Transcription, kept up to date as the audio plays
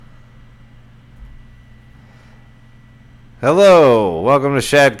Hello, welcome to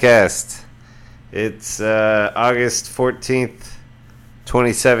Shadcast. It's August 14th,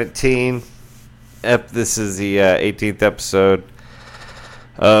 2017. This is the 18th episode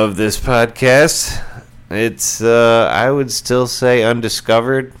of this podcast. It's, I would still say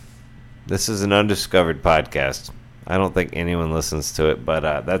undiscovered. This is an undiscovered podcast. I don't think anyone listens to it,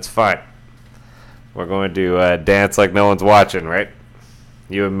 but that's fine. We're going to dance like no one's watching, right?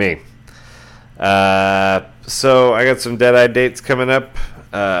 You and me. So I got some Deadeye dates coming up.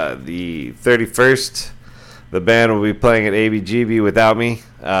 The 31st, the band will be playing at ABGB without me.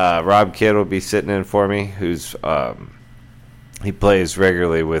 Rob Kidd will be sitting in for me, who's he plays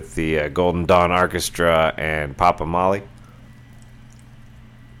regularly with the Golden Dawn Orchestra and Papa Molly.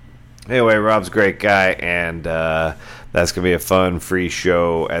 Anyway, Rob's a great guy, and that's going to be a fun, free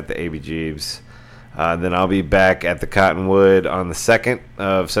show at the ABGBs. Then I'll be back at the Cottonwood on the 2nd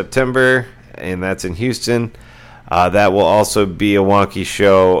of September, and that's in Houston. That will also be a wonky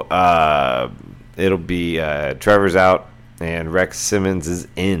show. It'll be Trevor's out, and Rex Simmons is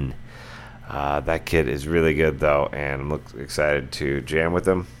in. That kid is really good, though, and I'm excited to jam with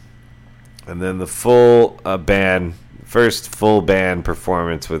him. And then the full first full band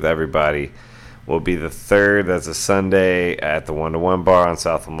performance with everybody will be the 3rd. That's a Sunday at the 1-to-1 Bar on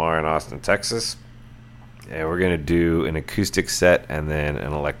South Lamar in Austin, Texas. And we're going to do an acoustic set and then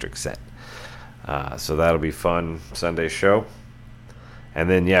an electric set. So that'll be fun Sunday show. And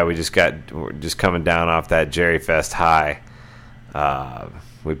then, yeah, we're just coming down off that Jerry Fest high.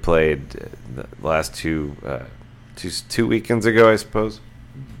 We played the last two weekends ago, I suppose.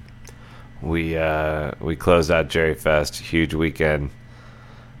 We closed out Jerry Fest, huge weekend.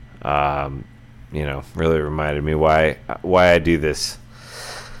 Really reminded me why I do this.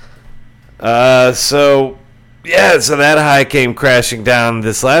 So that high came crashing down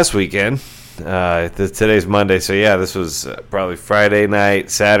this last weekend. Today's Monday, so yeah, this was probably Friday night,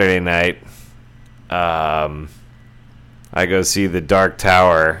 Saturday night. I go see the Dark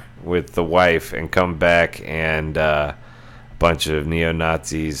Tower with the wife and come back, and a bunch of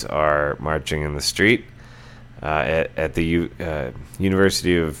neo-Nazis are marching in the street at the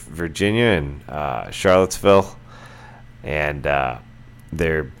University of Virginia in Charlottesville, and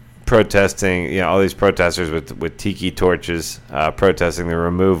they're protesting, all these protesters with tiki torches, protesting the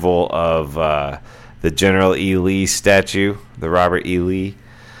removal of the General E. Lee statue, the Robert E. Lee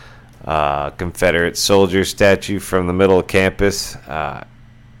Confederate soldier statue from the middle of campus,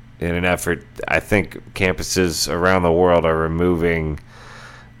 in an effort. I think campuses around the world are removing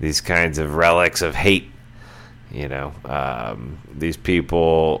these kinds of relics of hate. These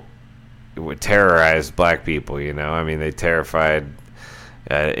people would terrorize black people. They terrified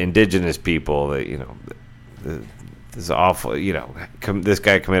indigenous people. This is awful. This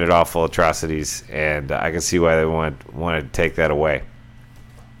guy committed awful atrocities, and I can see why they want to take that away.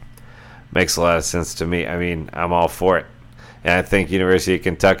 Makes a lot of sense to me. I'm all for it, and I think University of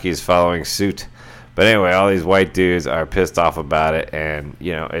Kentucky is following suit. But anyway, all these white dudes are pissed off about it, and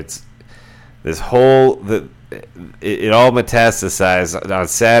it's this whole it all metastasized on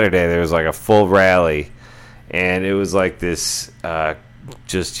Saturday. There was like a full rally, and it was like this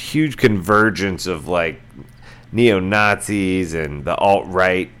just huge convergence of like neo-Nazis and the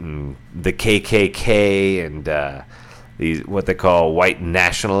alt-right and the KKK and these what they call white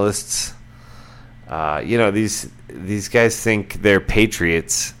nationalists. These guys think they're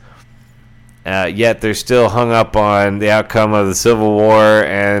patriots, yet they're still hung up on the outcome of the Civil War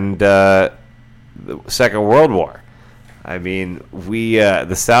and the Second World War.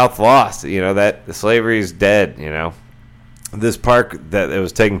 The South lost. That slavery is dead. This park that it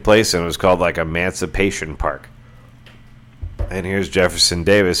was taking place in was called like Emancipation Park. And here's Jefferson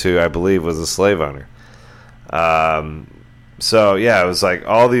Davis, who I believe was a slave owner. It was like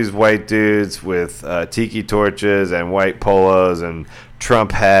all these white dudes with tiki torches and white polos and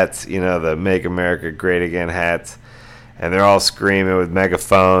Trump hats, the Make America Great Again hats. And they're all screaming with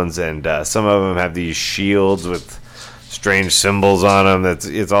megaphones, and some of them have these shields with strange symbols on them.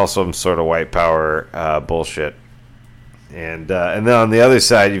 It's all some sort of white power bullshit. And then on the other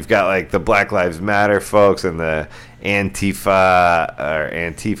side, you've got like the Black Lives Matter folks and the Antifa.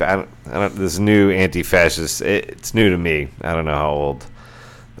 I don't this new anti-fascist. It's new to me. I don't know how old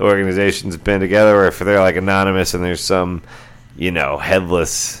the organization's been together, or if they're like anonymous and there's some,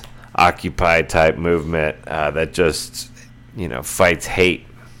 headless Occupy type movement that just fights hate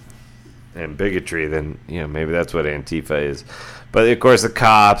and bigotry. Then maybe that's what Antifa is. But of course, the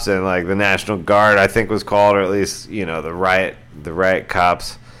cops and like the National Guard, I think was called, or at least the riot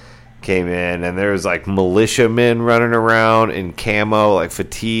cops came in, and there was like militiamen running around in camo, like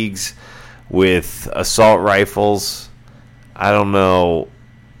fatigues, with assault rifles, I don't know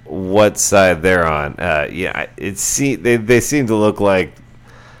what side they're on. They seem to look like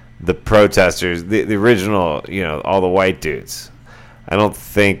the protesters, the original, all the white dudes. I don't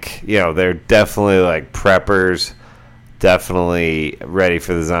think, they're definitely like preppers, definitely ready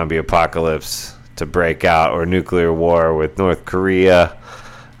for the zombie apocalypse to break out, or nuclear war with North Korea.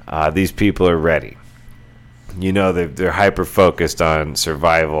 These people are ready. They're hyper focused on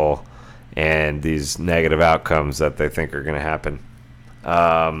survival and these negative outcomes that they think are going to happen.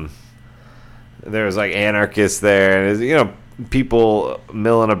 There was like anarchists there, and people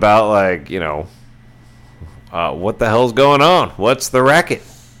milling about like, what the hell's going on? What's the racket?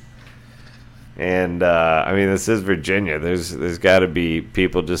 And this is Virginia. There's got to be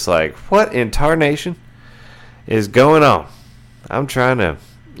people just like, what in tarnation is going on? I'm trying to,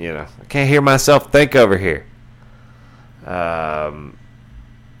 I can't hear myself think over here.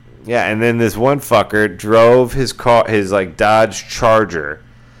 And then this one fucker drove his car, his like Dodge Charger,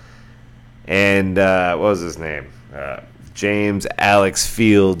 and what was his name? James Alex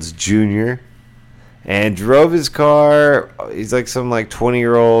Fields Jr. and drove his car. He's like some like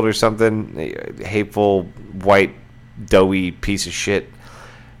 20-year-old or something, hateful white doughy piece of shit.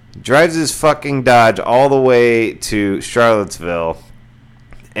 Drives his fucking Dodge all the way to Charlottesville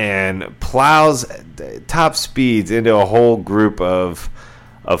and plows top speeds into a whole group of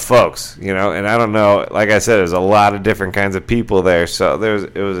folks, and I don't know, like I said, there's a lot of different kinds of people there, so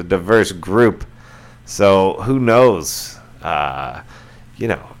it was a diverse group, so who knows, I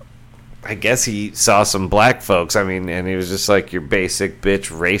guess he saw some black folks, and he was just like your basic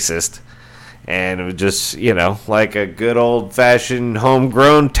bitch racist, and it was just, like a good old-fashioned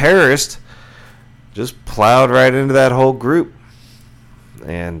homegrown terrorist, just plowed right into that whole group,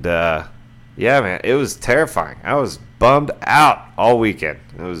 and, yeah, man, it was terrifying. I was bummed out all weekend.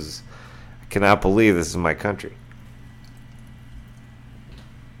 I cannot believe this is my country.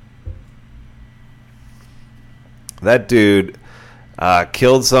 That dude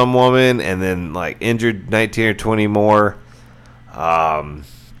killed some woman and then like injured 19 or 20 more. And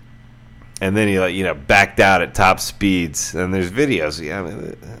then he backed out at top speeds. And there's videos.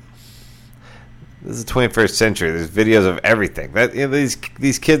 This is the 21st century. There's videos of everything.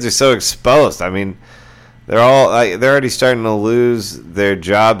 These kids are so exposed. They're they're already starting to lose their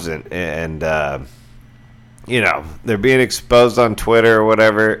jobs and they're being exposed on Twitter or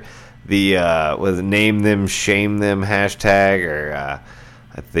whatever. The name them, shame them hashtag, or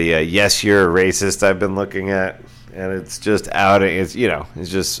the yes you're a racist I've been looking at, and it's just outing. It's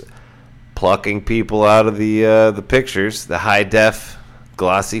just plucking people out of the pictures, the high def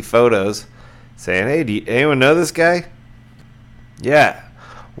glossy photos, saying, hey, anyone know this guy? Yeah.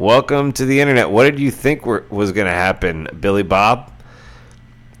 Welcome to the internet. What did you think was going to happen, Billy Bob?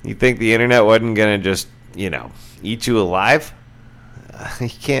 You think the internet wasn't going to just, eat you alive? You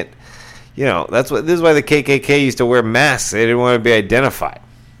can't, this is why the KKK used to wear masks. They didn't want to be identified,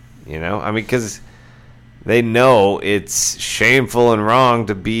 because they know it's shameful and wrong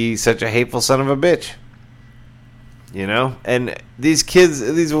to be such a hateful son of a bitch, and these kids,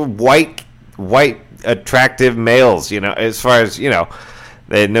 these were white, attractive males, as far as,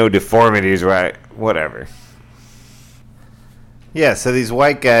 they had no deformities, right? Whatever. Yeah, so these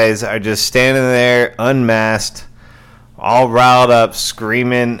white guys are just standing there, unmasked, all riled up,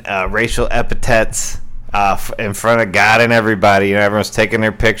 screaming racial epithets in front of God and everybody. Everyone's taking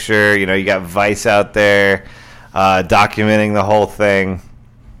their picture. You got Vice out there documenting the whole thing.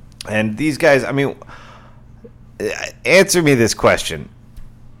 And these guys, answer me this question.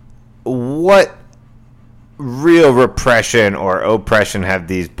 What real repression or oppression have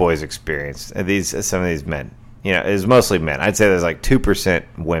these boys experienced? Some of these men, it's mostly men. I'd say there's like 2%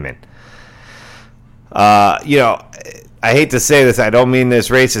 women. I hate to say this, I don't mean this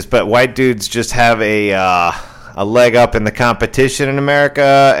racist, but white dudes just have a leg up in the competition in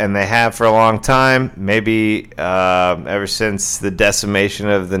America, and they have for a long time, maybe ever since the decimation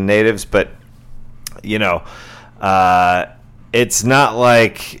of the natives. But it's not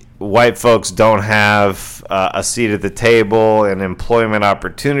like white folks don't have a seat at the table and employment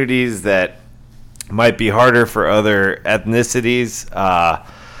opportunities that might be harder for other ethnicities.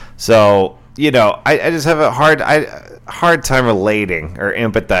 So I just have a hard time relating or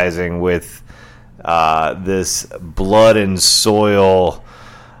empathizing with this blood and soil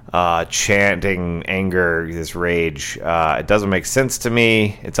chanting anger, this rage. It doesn't make sense to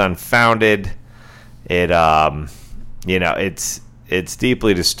me. It's unfounded. It's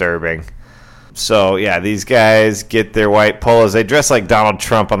deeply disturbing. So, yeah, these guys get their white polos. They dress like Donald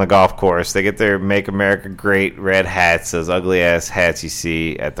Trump on the golf course. They get their Make America Great red hats, those ugly-ass hats you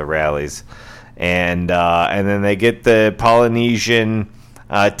see at the rallies. and then they get the Polynesian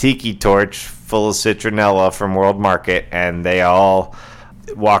tiki torch full of citronella from World Market, and they all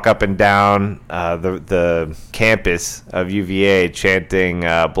walk up and down the campus of UVA chanting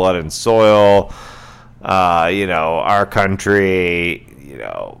blood and soil, our country,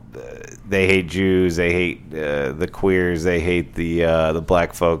 they hate Jews, they hate the queers, they hate the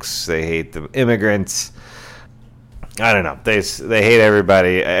black folks, they hate the immigrants. I don't know. They hate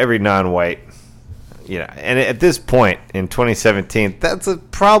everybody, every non-white. And at this point in 2017, that's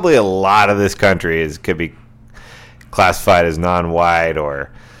probably a lot of this country could be classified as non-white,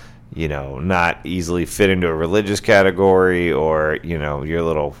 or not easily fit into a religious category, or your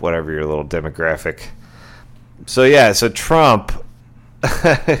little demographic. So Trump,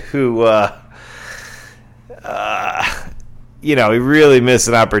 who he really missed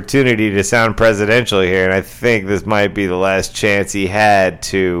an opportunity to sound presidential here, and I think this might be the last chance he had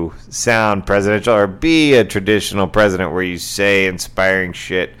to sound presidential or be a traditional president where you say inspiring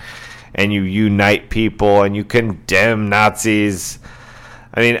shit and you unite people and you condemn Nazis.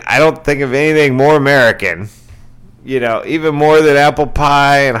 I mean, I don't think of anything more American, even more than apple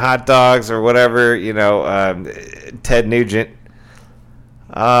pie and hot dogs or whatever, Ted Nugent.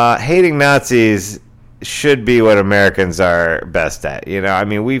 Hating Nazis should be what Americans are best at.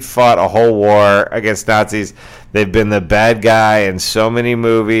 We fought a whole war against Nazis. They've been the bad guy in so many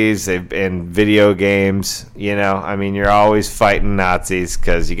movies. They've been video games. You're always fighting Nazis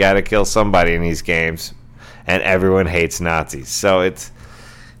because you got to kill somebody in these games, and everyone hates Nazis. So it's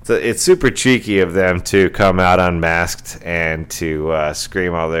super cheeky of them to come out unmasked and to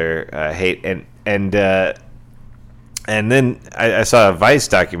scream all their hate. And then I saw a Vice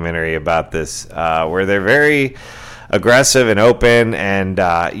documentary about this where they're very aggressive and open, and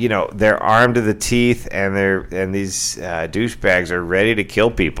they're armed to the teeth, and these douchebags are ready to kill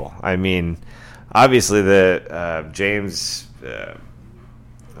people. I mean, obviously the James,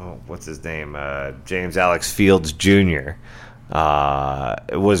 what's his name? James Alex Fields Jr.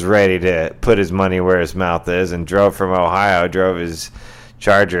 Was ready to put his money where his mouth is, and drove from Ohio, drove his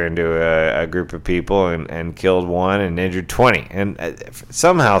Charger into a group of people and killed one and injured 20. And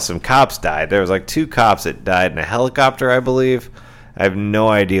somehow some cops died. There was like 2 cops that died in a helicopter, I believe. I have no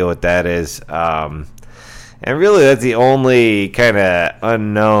idea what that is. And really, that's the only kind of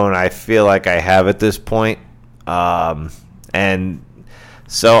unknown I feel like I have at this point. And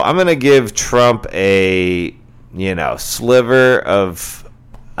so I'm going to give Trump a, sliver of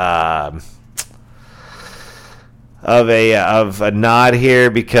a nod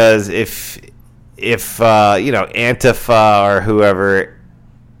here, because if Antifa or whoever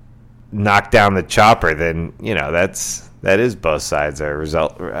knocked down the chopper, then that is both sides are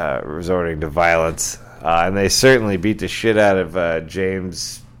resorting to violence, and they certainly beat the shit out of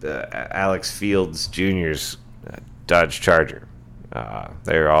James Alex Fields Jr.'s Dodge Charger.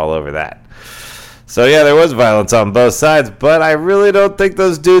 They were all over that. So yeah, there was violence on both sides, but I really don't think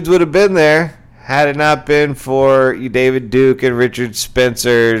those dudes would have been there had it not been for David Duke and Richard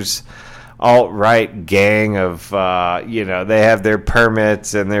Spencer's alt-right gang of, they have their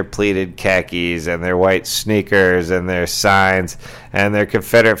permits and their pleated khakis and their white sneakers and their signs and their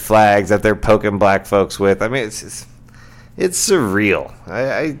Confederate flags that they're poking black folks with. I mean, it's surreal.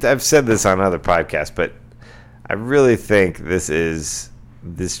 I've said this on other podcasts, but I really think this is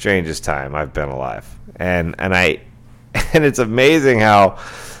the strangest time I've been alive. And it's amazing how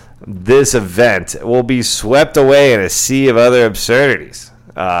this event will be swept away in a sea of other absurdities.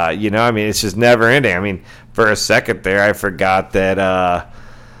 It's just never ending. I mean, for a second there, I forgot that,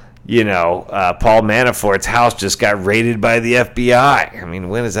 Paul Manafort's house just got raided by the FBI. I mean,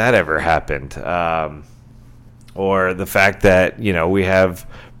 when has that ever happened? Or the fact that, we have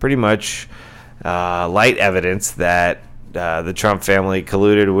pretty much light evidence that the Trump family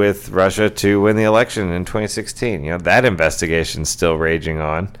colluded with Russia to win the election in 2016. That investigation's still raging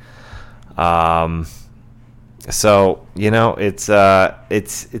on. So it's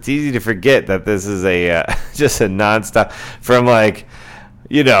easy to forget that this is a just a nonstop from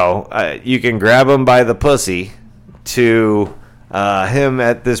you can grab him by the pussy to him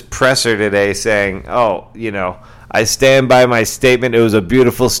at this presser today saying, I stand by my statement. It was a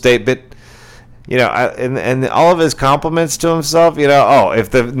beautiful statement. And all of his compliments to himself.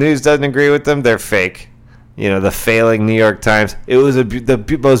 If the news doesn't agree with them, they're fake. The failing New York Times. It was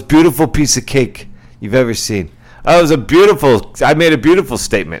the most beautiful piece of cake you've ever seen. I made a beautiful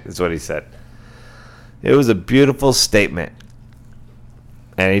statement, is what he said. It was a beautiful statement.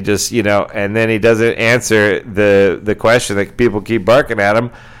 And he just, and then he doesn't answer the question that people keep barking at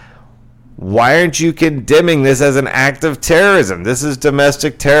him. why aren't you condemning this as an act of terrorism? This is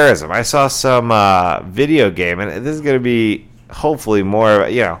domestic terrorism. I saw some video game, and this is going to be hopefully more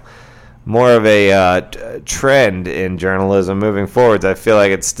of a trend in journalism moving forwards. I feel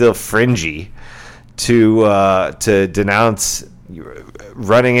like it's still fringy to denounce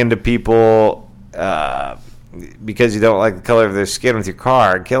running into people because you don't like the color of their skin with your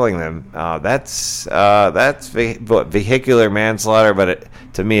car and killing them. That's vehicular manslaughter, but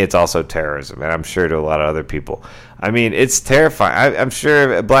to me, it's also terrorism, and I'm sure to a lot of other people. I mean, it's terrifying. I'm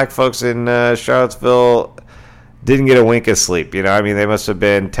sure black folks in Charlottesville didn't get a wink of sleep. I mean, they must have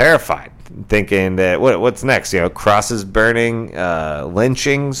been terrified, thinking that what's next? Crosses burning,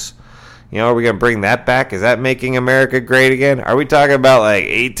 lynchings. Are we going to bring that back? Is that making America great again? Are we talking about like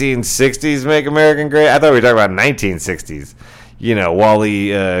 1860s make America great? I thought we were talking about 1960s.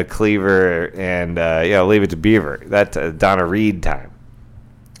 Wally Cleaver and Leave It to Beaver. That Donna Reed time.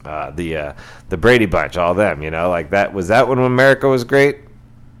 The Brady Bunch, all them. Like that. Was that when America was great?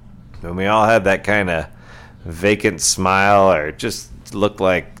 When we all had that kind of vacant smile, or just looked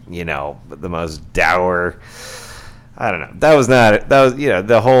like the most dour. I don't know. That was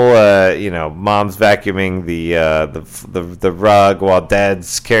the whole mom's vacuuming the rug while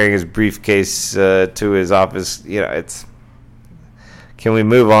dad's carrying his briefcase to his office. It's. Can we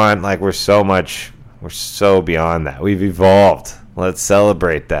move on? Like we're so beyond that. We've evolved. Let's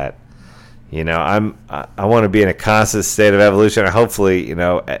celebrate that. I want to be in a constant state of evolution. And hopefully,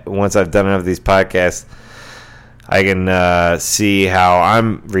 once I've done enough of these podcasts, I can see how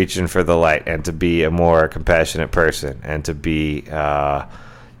I'm reaching for the light and to be a more compassionate person and to be,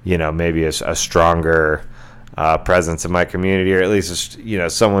 maybe a stronger presence in my community, or at least,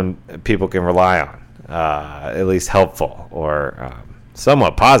 someone people can rely on, at least helpful or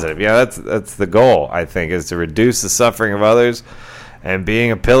somewhat positive. That's the goal, I think, is to reduce the suffering of others and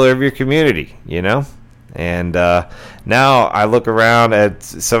being a pillar of your community, And now I look around at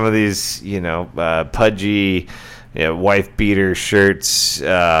some of these, pudgy, wife beater shirts,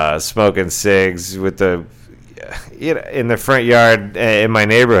 smoking cigs with the, in the front yard in my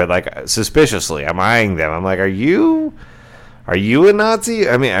neighborhood, like suspiciously. I'm eyeing them. I'm like, are you a Nazi?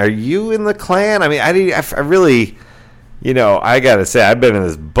 I mean, are you in the Klan? I mean, I really, I gotta say, I've been in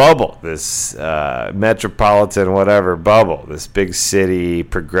this bubble, this metropolitan whatever bubble, this big city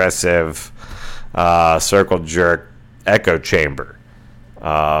progressive circle jerk echo chamber.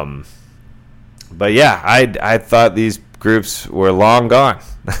 But yeah, I thought these groups were long gone.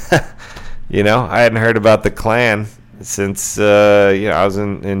 I hadn't heard about the Klan since I was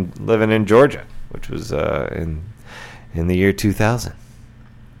living in Georgia, which was in the year 2000.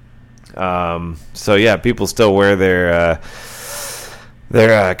 So yeah, people still wear their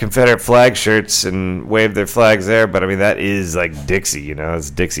Confederate flag shirts and wave their flags there, but I mean that is like Dixie, it's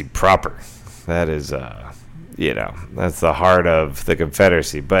Dixie proper. That is that's the heart of the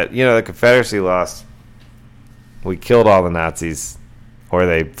Confederacy. But the Confederacy lost. We killed all the Nazis, or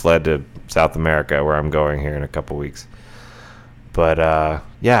they fled to South America, where I'm going here in a couple weeks. But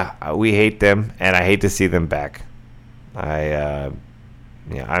we hate them, and I hate to see them back. I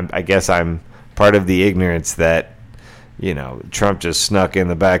guess I'm part of the ignorance that Trump just snuck in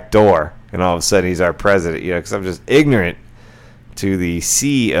the back door, and all of a sudden he's our president. Because I'm just ignorant to the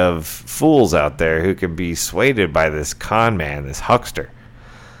sea of fools out there who can be swayed by this con man, this huckster.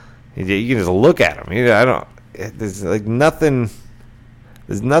 You can just look at him. There's like nothing.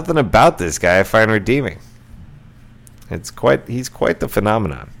 There's nothing about this guy I find redeeming. He's quite the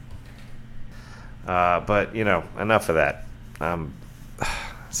phenomenon. But enough of that.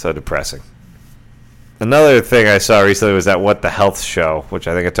 So depressing. Another thing I saw recently was that What the Health show, which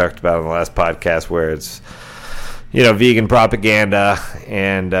I think I talked about in the last podcast, where it's vegan propaganda,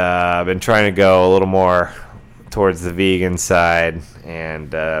 and I've been trying to go a little more towards the vegan side,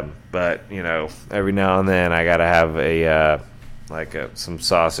 and but every now and then I gotta have some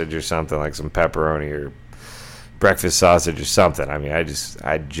sausage or something, like some pepperoni or breakfast sausage or something. I mean, I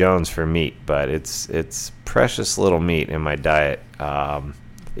jones for meat, but it's precious little meat in my diet.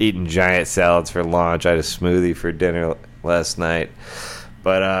 Eating giant salads for lunch. I had a smoothie for dinner last night.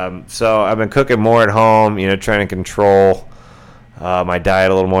 But so I've been cooking more at home, trying to control my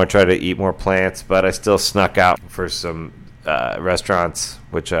diet a little more, try to eat more plants, but I still snuck out for some restaurants,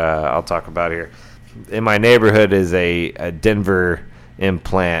 which I'll talk about here. In my neighborhood is a Denver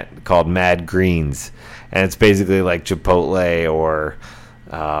implant called Mad Greens, and it's basically like Chipotle or,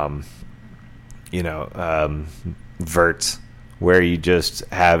 Verts, where you just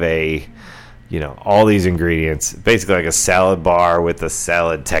have all these ingredients, basically like a salad bar with a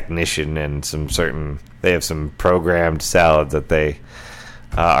salad technician and they have some programmed salads that they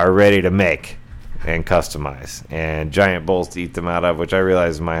are ready to make and customize, and giant bowls to eat them out of, which I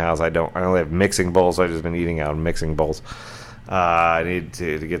realize in my house I only have mixing bowls, so I've just been eating out of mixing bowls. I need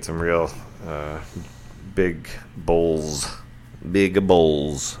to get some real big bowls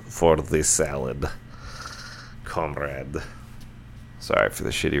for the salad, comrade. Sorry for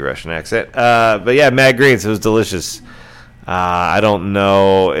the shitty Russian accent. But yeah, Mad Greens, it was delicious. I don't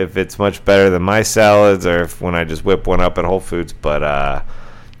know if it's much better than my salads or if when I just whip one up at Whole Foods, but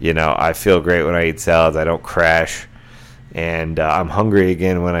I feel great when I eat salads. I don't crash, and I'm hungry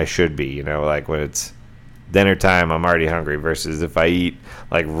again when I should be. Like when it's dinner time, I'm already hungry, versus if I eat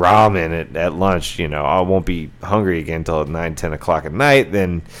like ramen at lunch, I won't be hungry again until 9, 10 o'clock at night.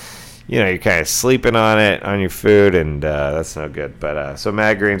 Then you're kind of sleeping on your food, and that's no good. But so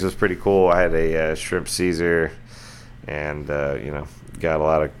Mad Greens was pretty cool. I had a shrimp Caesar, and got a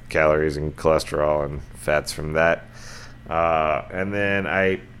lot of calories and cholesterol and fats from that. And then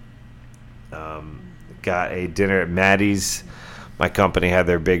I got a dinner at Maddie's. My company had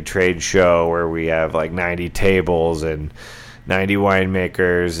their big trade show where we have like 90 tables and 90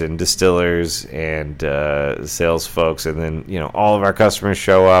 winemakers and distillers and sales folks, and then all of our customers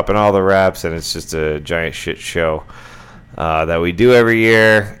show up and all the reps, and it's just a giant shit show that we do every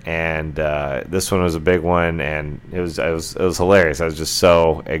year. And this one was a big one, and it was hilarious. I was just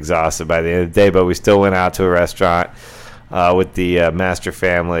so exhausted by the end of the day, but we still went out to a restaurant with the Master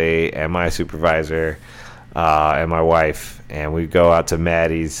family and my supervisor and my wife, and we go out to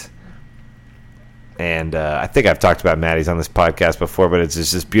Maddie's. And I think I've talked about Maddie's on this podcast before, but it's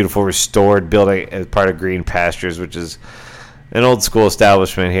just this beautiful restored building as part of Green Pastures, which is an old school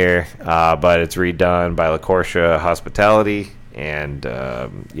establishment here, but it's redone by LaCourcia Hospitality. And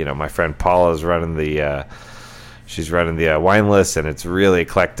my friend Paula is running the wine list, and it's really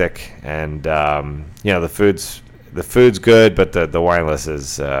eclectic. And the food's good, but the wine list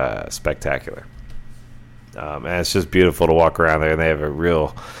is spectacular. And it's just beautiful to walk around there. And they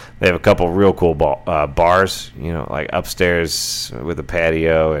have a couple real cool bars, like upstairs with a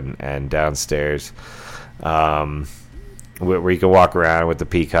patio and downstairs, where you can walk around with the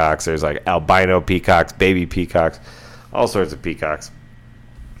peacocks. There's like albino peacocks, baby peacocks, all sorts of peacocks.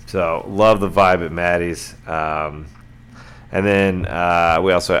 So love the vibe at Maddie's. And then I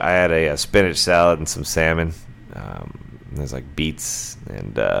had a spinach salad and some salmon. There's like beets,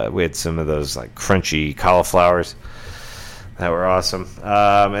 and we had some of those like crunchy cauliflowers that were awesome.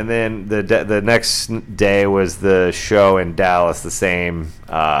 And then the next day was the show in Dallas, the same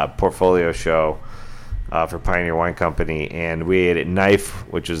portfolio show for Pioneer Wine Company, and we ate at Knife,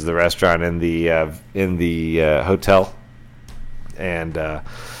 which is the restaurant in the hotel, and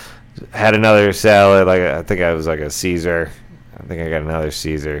had another salad. Like I think I was like a Caesar. I think I got another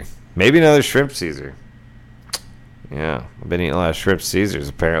Caesar, maybe another shrimp Caesar. Yeah, I've been eating a lot of shrimp Caesars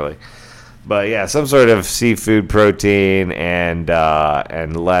apparently. But yeah, some sort of seafood protein and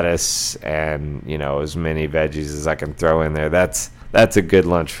lettuce and as many veggies as I can throw in there. That's a good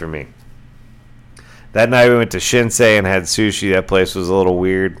lunch for me. That night we went to Shinsei and had sushi. That place was a little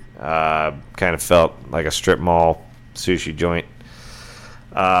weird. Kind of felt like a strip mall sushi joint.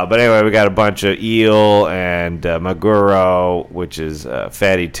 But anyway, we got a bunch of eel and maguro, which is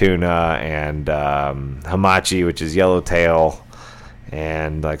fatty tuna, and hamachi, which is yellowtail,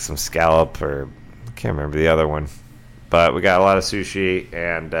 and like some scallop, or I can't remember the other one. But we got a lot of sushi,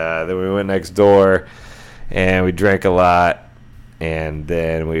 and then we went next door, and we drank a lot, and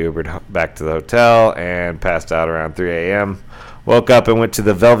then we Ubered back to the hotel and passed out around 3 a.m. Woke up and went to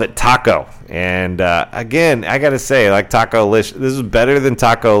the Velvet Taco. And again, I got to say, like Taco-licious, this is better than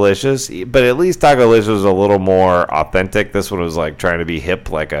Taco-licious, but at least Taco-licious was a little more authentic. This one was like trying to be hip,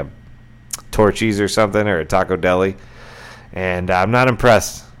 like a Torchy's or something, or a Taco Deli. And I'm not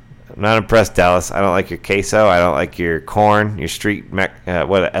impressed. I'm not impressed, Dallas. I don't like your queso. I don't like your corn, your street,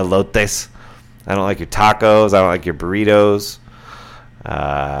 elotes. I don't like your tacos. I don't like your burritos.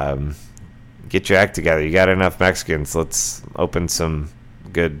 Get your act together. You got enough Mexicans. Let's open some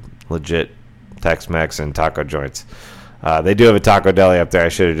good, legit Tex-Mex and taco joints. They do have a Taco Deli up there. I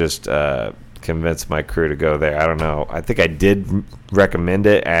should have just convinced my crew to go there. I don't know. I think I did recommend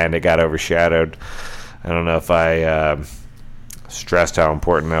it, and it got overshadowed. I don't know if I stressed how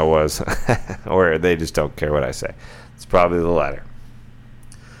important that was, or they just don't care what I say. It's probably the latter.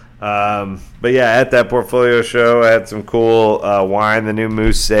 But yeah, at that portfolio show, I had some cool wine. The new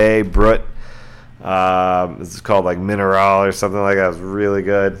Musée Brut. This is called like Mineral or something like that. It was really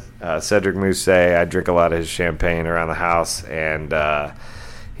good. Cedric Musée. I drink a lot of his champagne around the house, and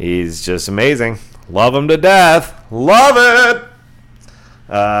he's just amazing. Love him to death. Love it.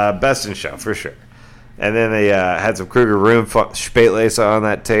 Best in show for sure. And then they had some Kruger Room Spätlese on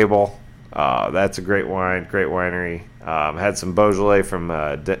that table. That's a great wine, great winery. Had some Beaujolais from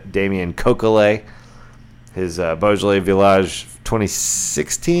Damien Coquelet. His Beaujolais Village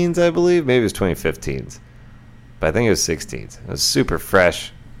 2016s, I believe. Maybe it was 2015s. But I think it was 16s. It was super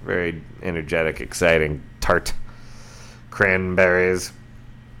fresh, very energetic, exciting, tart cranberries.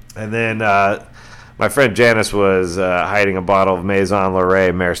 And then my friend Janice was hiding a bottle of Maison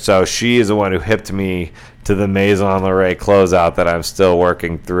Loret Merceau. She is the one who hipped me to the Maison Loret closeout that I'm still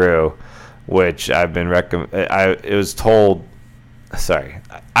working through, which I've been I was told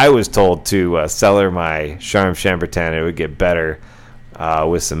to cellar my Charme Chambertin. It would get better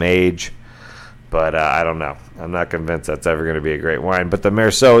with some age, but I don't know. I'm not convinced that's ever going to be a great wine. But the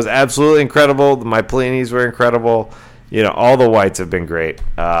Merceau is absolutely incredible. My Plinis were incredible. All the whites have been great.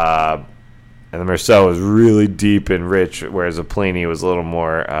 And the Merceau is really deep and rich, whereas the Pliny was a little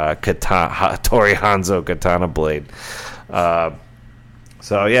more Torii Hanzo Katana Blade.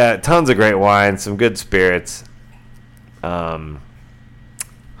 So, yeah, tons of great wine, some good spirits. But,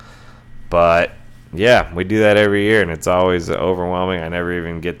 yeah, we do that every year, and it's always overwhelming. I never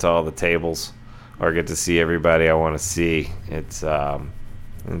even get to all the tables or get to see everybody I want to see. It's a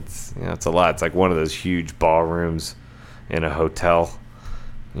lot. It's like one of those huge ballrooms in a hotel,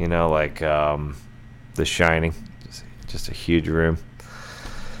 like The Shining. Just a huge room.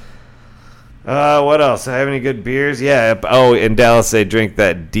 What else? I have any good beers? Yeah. Oh, in Dallas they drink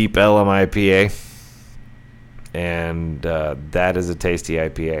that Deep Ellum IPA, and that is a tasty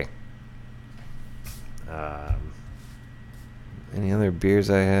IPA. Any other beers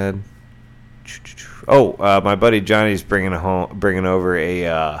I had? Oh, my buddy Johnny's bringing over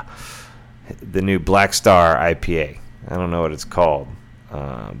the new Black Star IPA. I don't know what it's called,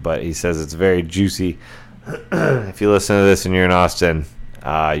 but he says it's very juicy. If you listen to this and you're in Austin,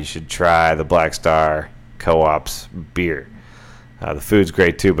 you should try the Black Star Co-op's beer. The food's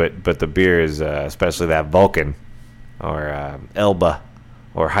great too, but the beer is, especially that Vulcan or Elba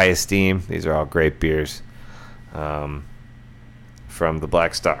or High Esteem. These are all great beers from the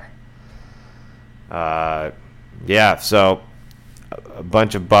Black Star. So a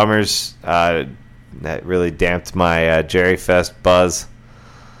bunch of bummers that really damped my Jerry Fest buzz.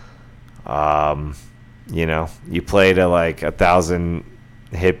 You play to like 1,000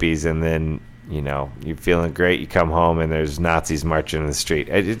 hippies, and then you're feeling great. You come home and there's Nazis marching in the street.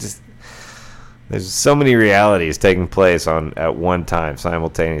 There's so many realities taking place at one time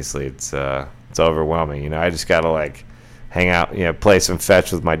simultaneously. It's overwhelming. I just gotta like hang out, play some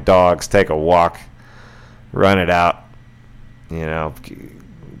fetch with my dogs, take a walk, run it out. We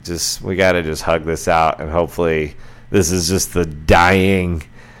gotta just hug this out, and hopefully this is just the dying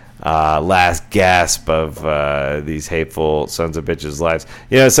last gasp of these hateful sons of bitches' lives.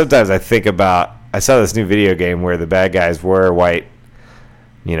 Sometimes I think about, I saw this new video game where the bad guys were white,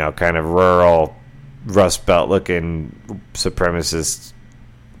 kind of rural, Rust Belt looking supremacist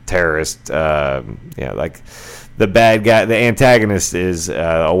terrorist. Like the bad guy, the antagonist is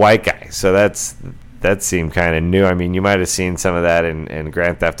a white guy. So that seemed kind of new. I mean, you might have seen some of that in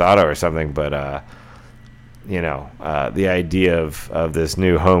Grand Theft Auto or something, but the idea of this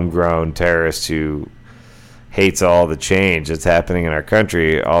new homegrown terrorist who hates all the change that's happening in our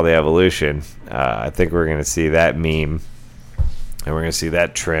country, all the evolution. I think we're going to see that meme, and we're going to see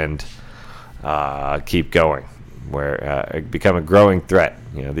that trend keep going, where it become a growing threat.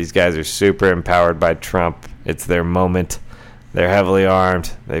 These guys are super empowered by Trump. It's their moment. They're heavily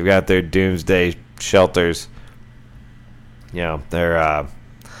armed. They've got their doomsday shelters. They're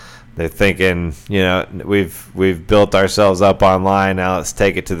thinking, we've built ourselves up online. Now let's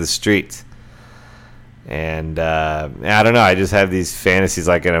take it to the streets. And I don't know. I just have these fantasies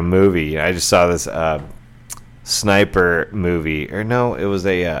like in a movie. I just saw this sniper movie, or no, it was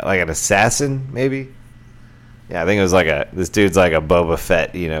like an assassin, maybe. Yeah, I think it was this dude's like a Boba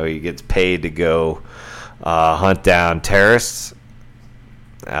Fett. He gets paid to go hunt down terrorists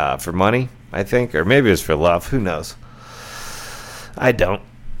for money, I think, or maybe it was for love. Who knows? I don't.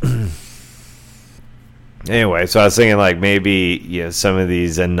 Anyway, so I was thinking like maybe some of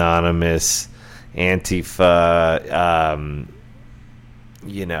these anonymous Antifa,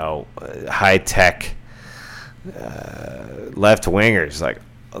 high tech left wingers, like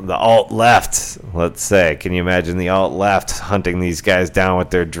the alt left. Let's say, can you imagine the alt left hunting these guys down with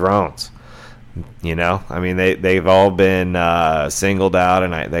their drones? I mean, they've all been singled out,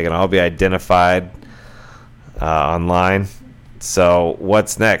 and they can all be identified online. So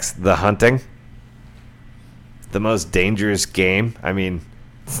what's next? The hunting? The most dangerous game? I mean,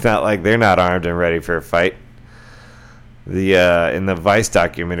 it's not like they're not armed and ready for a fight. in the Vice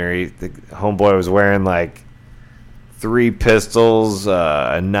documentary, the homeboy was wearing like 3 pistols,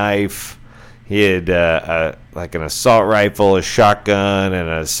 a knife. He had like an assault rifle, a shotgun, and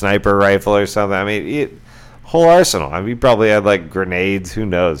a sniper rifle or something. I mean, whole arsenal. I mean, he probably had like grenades. Who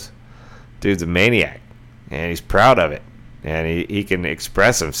knows? Dude's a maniac, and he's proud of it. And he can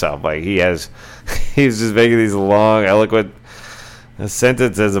express himself. Like he's just making these long, eloquent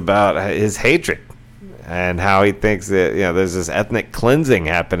sentences about his hatred and how he thinks that there's this ethnic cleansing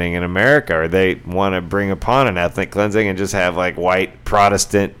happening in America, or they want to bring upon an ethnic cleansing and just have like white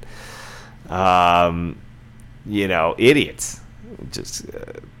Protestant, idiots. Just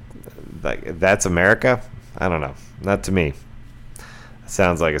like that's America. I don't know. Not to me.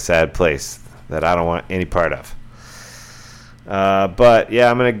 Sounds like a sad place that I don't want any part of. But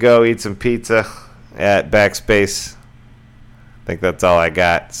yeah, I'm gonna go eat some pizza at Backspace. I think that's all I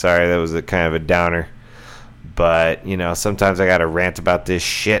got. Sorry, that was a kind of a downer. But sometimes I gotta rant about this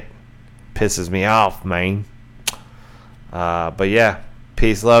shit. Pisses me off, man. But yeah,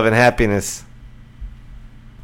 peace, love, and happiness.